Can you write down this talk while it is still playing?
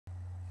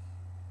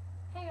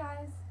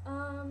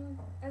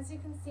as you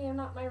can see, I'm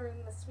not in my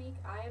room this week.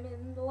 I am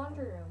in the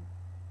laundry room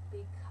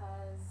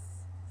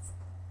because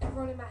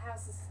everyone in my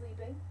house is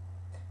sleeping.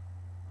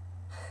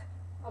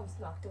 Almost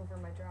knocked over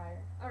my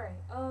dryer.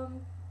 Alright,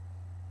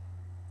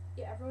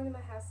 yeah, everyone in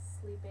my house is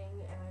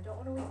sleeping, and I don't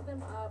want to wake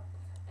them up,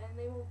 and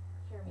they won't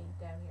hear me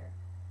down here.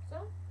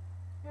 So,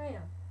 here I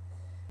am.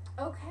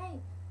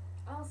 Okay,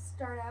 I'll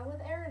start out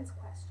with Erin's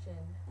question.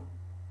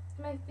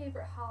 My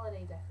favorite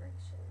holiday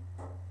decoration.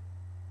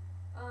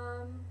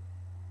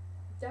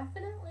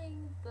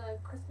 Definitely the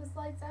Christmas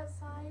lights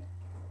outside.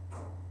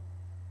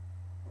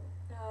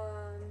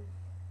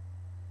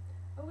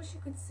 I wish you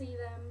could see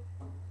them.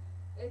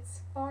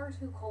 It's far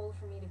too cold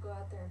for me to go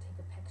out there and take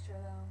a picture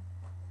though.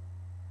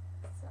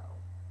 So,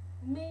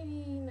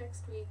 maybe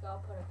next week I'll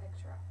put a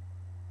picture up.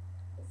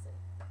 We'll see.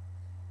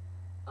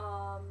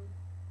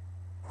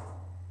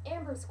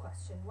 Amber's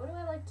question. What do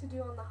I like to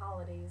do on the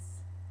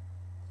holidays?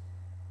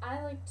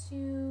 I like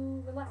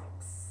to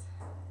relax.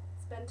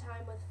 Spend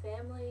time with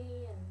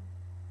family and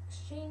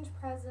exchange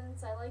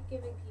presents. I like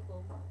giving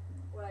people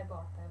what I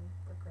bought them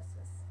for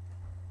Christmas.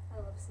 I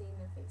love seeing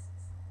their faces.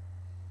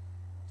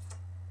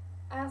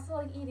 I also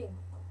like eating.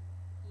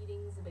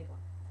 Eating's a big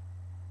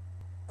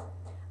one.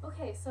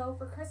 Okay, so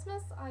for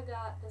Christmas I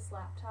got this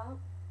laptop.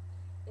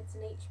 It's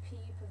an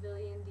HP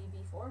Pavilion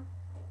DB4.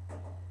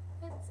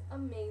 It's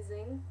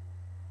amazing.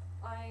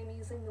 I'm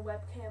using the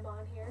webcam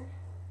on here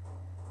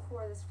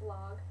for this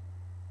vlog.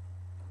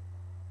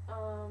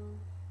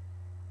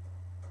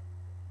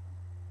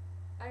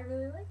 I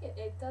really like it.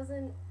 It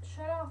doesn't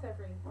shut off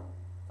every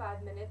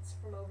 5 minutes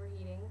from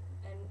overheating,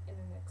 and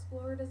Internet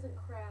Explorer doesn't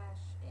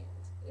crash, and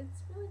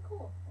it's really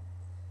cool.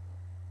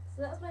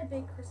 So that's my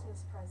big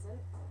Christmas present.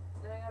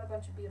 And I got a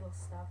bunch of Beatles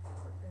stuff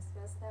for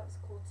Christmas. That was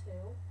cool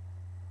too.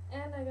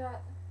 And I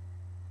got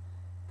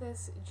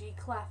this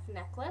G-clef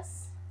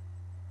necklace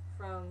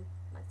from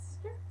my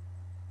sister.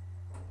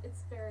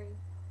 It's very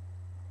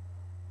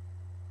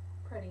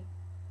pretty.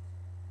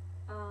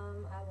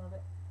 I love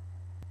it.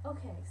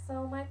 Okay,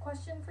 so my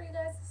question for you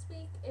guys this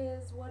week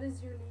is, what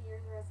is your New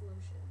Year's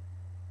resolution?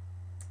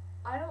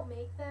 I don't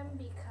make them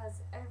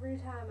because every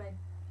time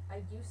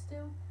I used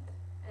to,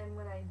 and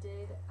when I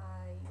did,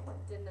 I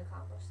didn't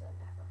accomplish them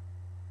ever.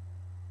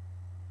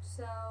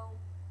 So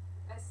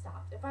I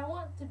stopped. If I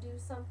want to do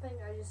something,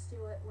 I just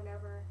do it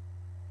whenever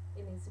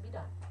it needs to be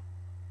done.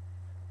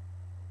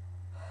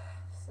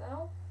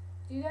 So,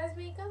 do you guys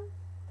make them?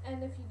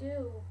 And if you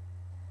do,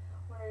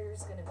 what are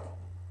yours gonna be?